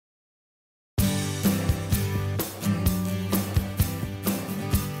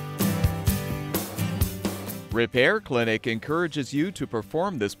Repair Clinic encourages you to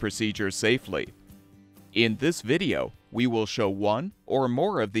perform this procedure safely. In this video, we will show one or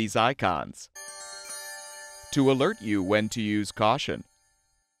more of these icons to alert you when to use caution.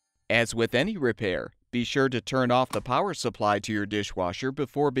 As with any repair, be sure to turn off the power supply to your dishwasher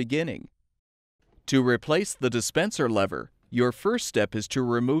before beginning. To replace the dispenser lever, your first step is to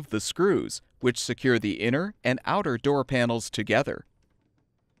remove the screws, which secure the inner and outer door panels together.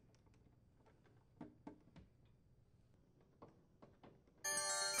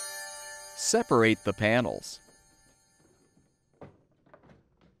 Separate the panels.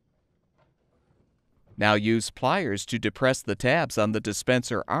 Now use pliers to depress the tabs on the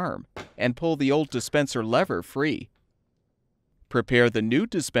dispenser arm and pull the old dispenser lever free. Prepare the new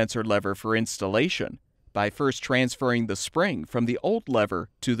dispenser lever for installation by first transferring the spring from the old lever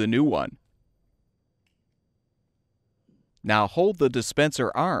to the new one. Now hold the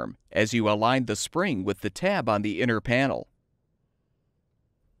dispenser arm as you align the spring with the tab on the inner panel.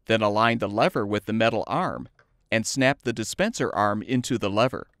 Then align the lever with the metal arm and snap the dispenser arm into the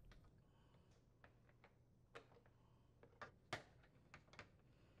lever.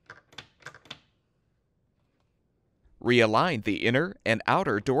 Realign the inner and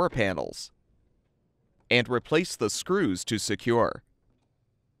outer door panels and replace the screws to secure.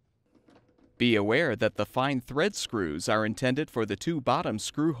 Be aware that the fine thread screws are intended for the two bottom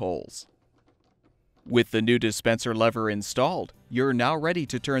screw holes. With the new dispenser lever installed, you're now ready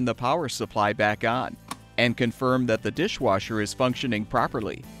to turn the power supply back on and confirm that the dishwasher is functioning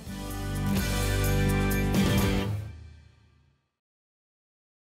properly.